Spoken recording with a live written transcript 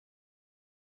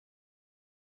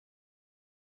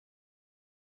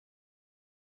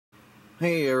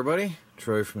Hey everybody,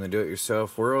 Troy from the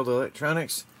Do-It-Yourself World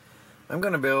Electronics. I'm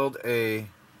going to build a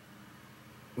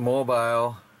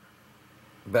mobile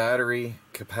battery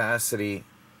capacity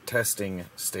testing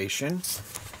station.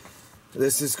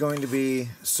 This is going to be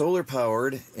solar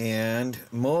powered and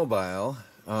mobile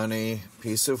on a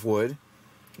piece of wood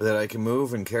that I can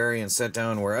move and carry and set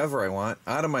down wherever I want,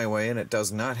 out of my way, and it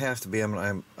does not have to be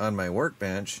on my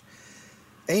workbench,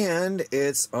 and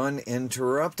it's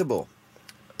uninterruptible.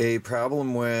 A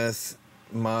problem with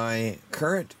my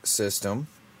current system,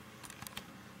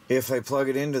 if I plug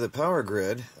it into the power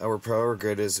grid, our power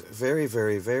grid is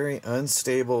very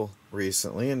unstable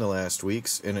recently in the last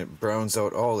weeks, and it browns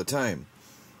out all the time.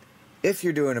 If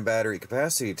you're doing a battery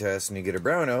capacity test and you get a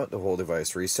brownout, the whole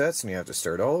device resets and you have to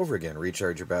start all over again,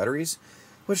 recharge your batteries,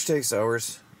 which takes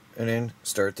hours, and then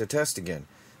start the test again.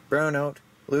 Brownout,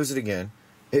 lose it again.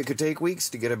 It could take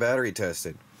weeks to get a battery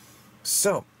tested.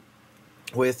 So,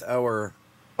 with our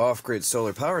off-grid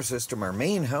solar power system, our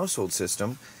main household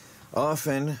system,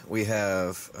 often we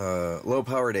have low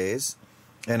power days,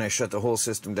 and I shut the whole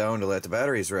system down to let the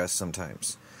batteries rest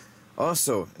sometimes.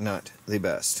 Also not the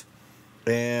best.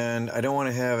 And I don't want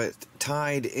to have it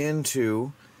tied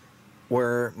into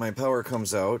where my power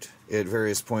comes out at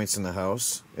various points in the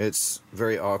house. It's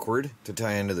very awkward to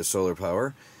tie into the solar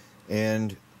power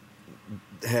and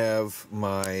have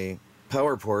my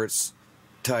power ports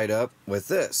tied up with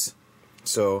this.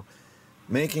 So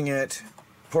making it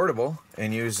portable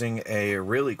and using a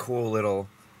really cool little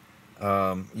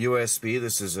USB.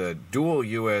 This is a dual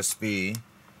USB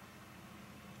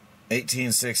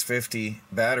 18650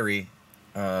 battery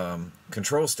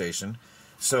control station.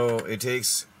 So it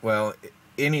takes, well,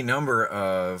 any number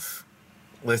of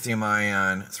lithium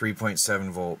ion 3.7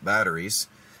 volt batteries,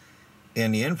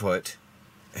 and the input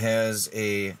has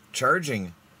a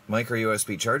charging micro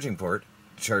USB charging port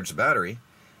to charge the battery,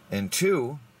 and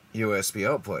two USB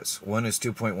outputs. One is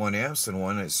 2.1 amps and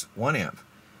one is 1 amp.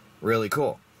 Really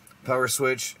cool. Power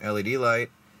switch, LED light.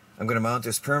 I'm going to mount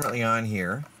this permanently on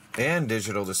here, and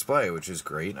digital display, which is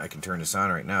great. I can turn this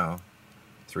on right now.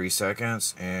 3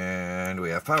 seconds and we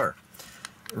have power.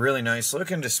 Really nice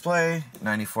looking display,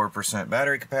 94%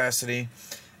 battery capacity,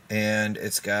 and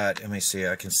it's got, let me see,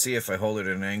 I can see if I hold it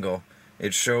at an angle,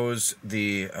 it shows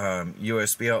the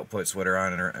USB outputs, what are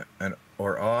on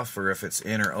or off, or if it's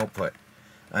in or output.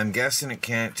 I'm guessing it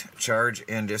can't charge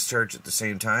and discharge at the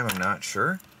same time. I'm not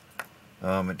sure.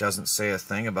 It doesn't say a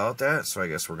thing about that, so I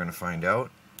guess we're going to find out.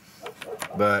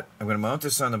 But I'm going to mount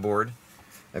this on the board.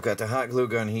 I've got the hot glue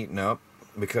gun heating up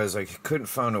because I couldn't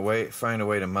find a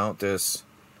way to mount this.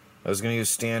 I was going to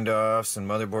use standoffs and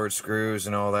motherboard screws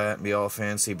and all that and be all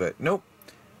fancy, but nope.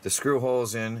 The screw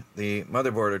holes in the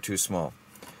motherboard are too small.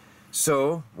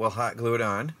 So we'll hot glue it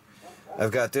on. I've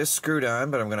got this screwed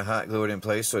on, but I'm going to hot glue it in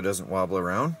place so it doesn't wobble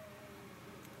around.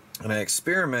 And I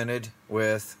experimented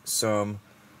with some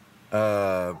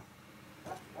a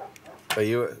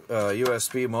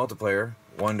USB multiplayer,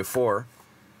 1 to 4,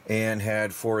 and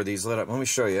had 4 of these lit up. Let me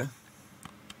show you.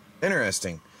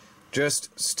 Interesting.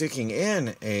 Just sticking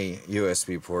in a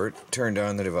USB port, turned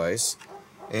on the device,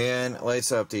 and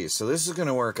lights up these. So this is going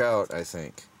to work out, I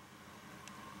think.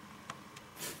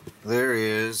 There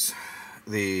is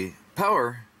the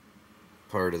power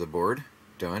part of the board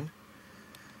done.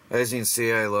 As you can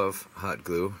see, I love hot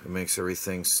glue. It makes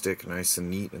everything stick nice and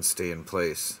neat and stay in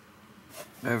place.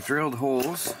 I've drilled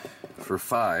holes for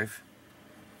 5.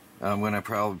 I'm going to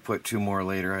probably put 2 more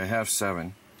later. I have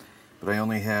 7, but I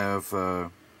only have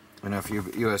enough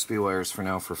USB wires for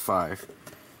now for 5.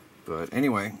 But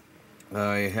anyway,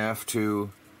 I have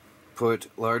to put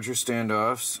larger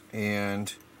standoffs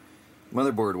and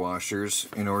motherboard washers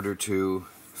in order to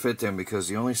fit them, because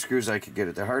the only screws I could get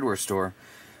at the hardware store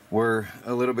were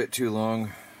a little bit too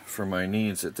long for my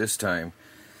needs at this time.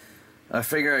 I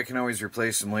figure I can always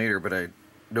replace them later, but I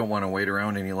don't want to wait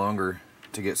around any longer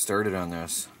to get started on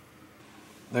this.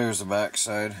 There's the back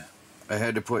side. I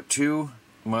had to put 2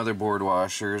 motherboard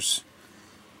washers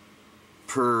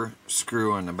per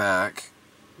screw on the back.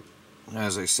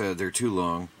 As I said, they're too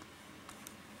long.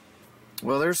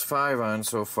 Well, there's 5 on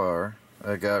so far.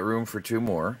 I got room for 2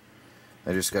 more.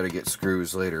 I just got to get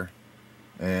screws later.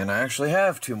 And I actually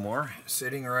have 2 more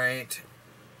sitting right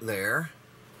there.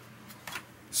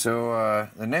 So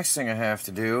the next thing I have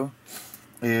to do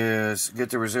is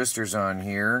get the resistors on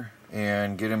here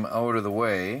and get them out of the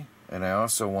way. And I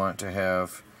also want to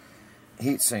have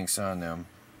heat sinks on them.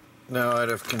 Now, out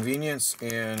of convenience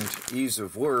and ease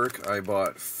of work, I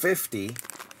bought 50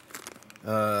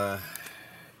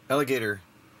 alligator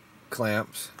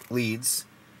clamps, leads,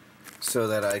 so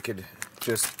that I could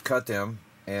just cut them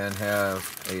and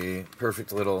have a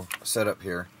perfect little setup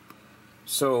here.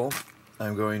 So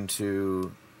I'm going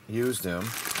to use them.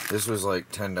 This was like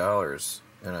 $10,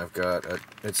 and I've got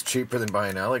it's cheaper than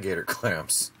buying alligator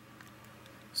clamps.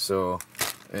 So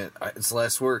it's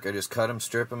less work. I just cut them,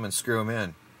 strip them, and screw them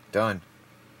in. Done.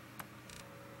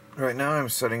 Right now I'm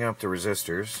setting up the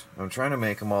resistors. I'm trying to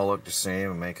make them all look the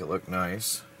same and make it look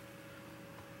nice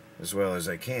as well as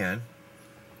I can.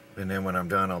 And then when I'm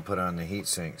done, I'll put on the heat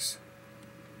sinks.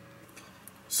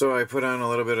 So I put on a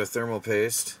little bit of thermal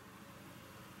paste,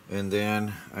 and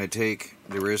then I take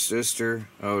the resistor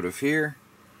out of here,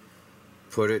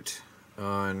 put it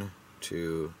on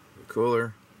to the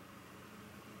cooler,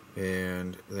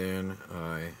 and then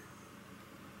I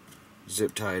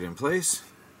zip tie it in place,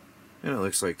 and it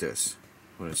looks like this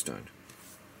when it's done.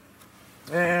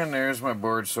 And there's my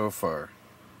board so far.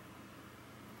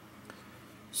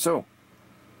 So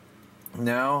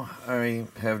now I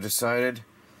have decided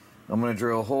I'm going to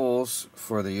drill holes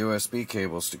for the USB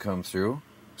cables to come through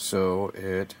so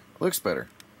it looks better.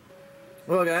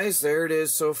 Well guys, there it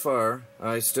is so far.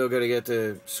 I still got to get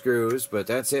the screws, but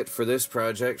that's it for this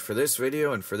project, for this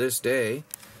video, and for this day.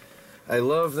 I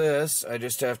love this. I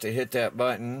just have to hit that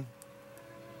button.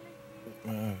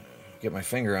 Get my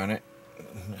finger on it.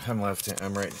 I'm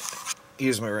right.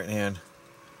 Use my right hand.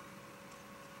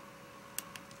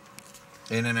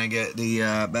 And then I get the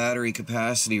battery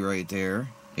capacity right there,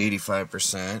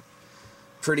 85%.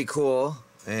 Pretty cool.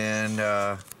 And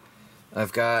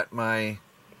I've got my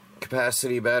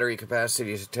battery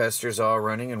capacity testers all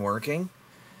running and working.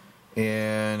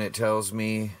 And it tells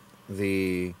me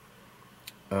the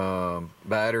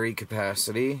battery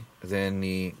capacity, then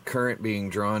the current being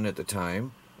drawn at the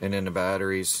time, and then the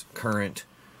battery's current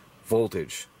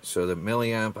voltage. So the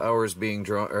milliamp hours being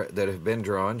drawn, that have been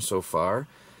drawn so far,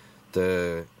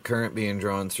 the current being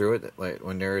drawn through it, like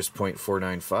when there is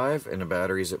 0.495, and the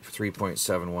battery's at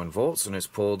 3.71 volts, and it's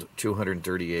pulled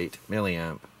 238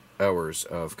 milliamp hours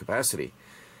of capacity.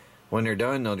 When they're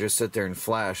done, they'll just sit there and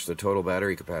flash the total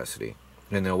battery capacity,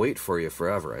 and they'll wait for you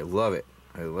forever. I love it.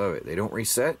 I love it. They don't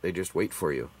reset, they just wait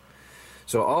for you.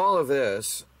 So all of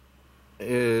this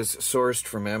is sourced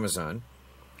from Amazon,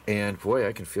 and boy,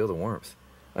 I can feel the warmth.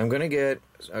 I'm going to get,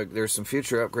 there's some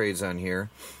future upgrades on here.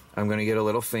 I'm going to get a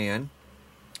little fan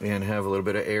and have a little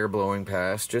bit of air blowing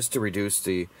past just to reduce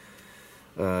the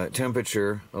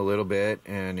temperature a little bit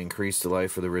and increase the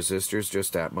life of the resistors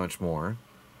just that much more.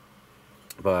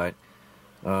 But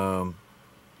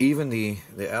even the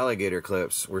alligator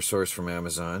clips were sourced from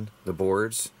Amazon. The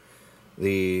boards,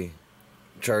 the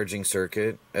charging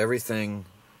circuit, everything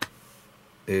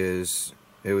it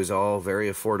was all very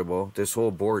affordable. This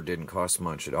whole board didn't cost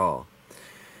much at all.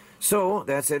 So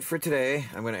that's it for today.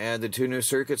 I'm going to add the 2 new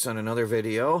circuits on another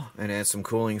video and add some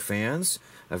cooling fans.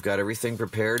 I've got everything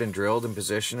prepared and drilled and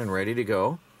positioned and ready to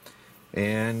go.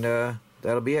 And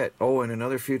that'll be it. Oh, and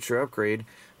another future upgrade,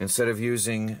 instead of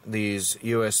using these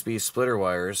USB splitter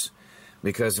wires,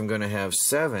 because I'm going to have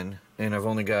 7 and I've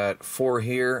only got 4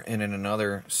 here and in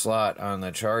another slot on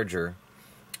the charger,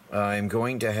 I'm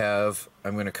going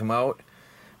to come out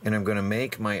and I'm going to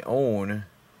make my own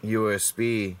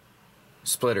USB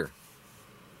splitter.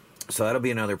 So that'll be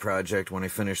another project when I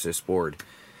finish this board.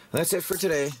 That's it for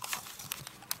today.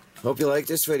 Hope you like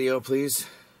this video. Please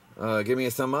give me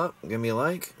a thumb up, give me a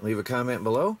like, leave a comment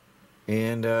below,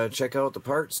 and check out the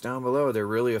parts down below. They're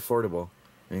really affordable,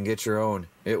 and get your own.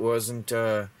 It wasn't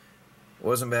bad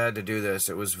to do this.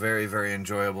 It was very, very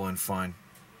enjoyable and fun.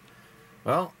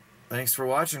 Well, thanks for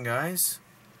watching, guys.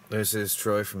 This is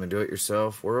Troy from the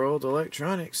Do-It-Yourself World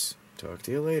Electronics. Talk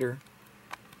to you later.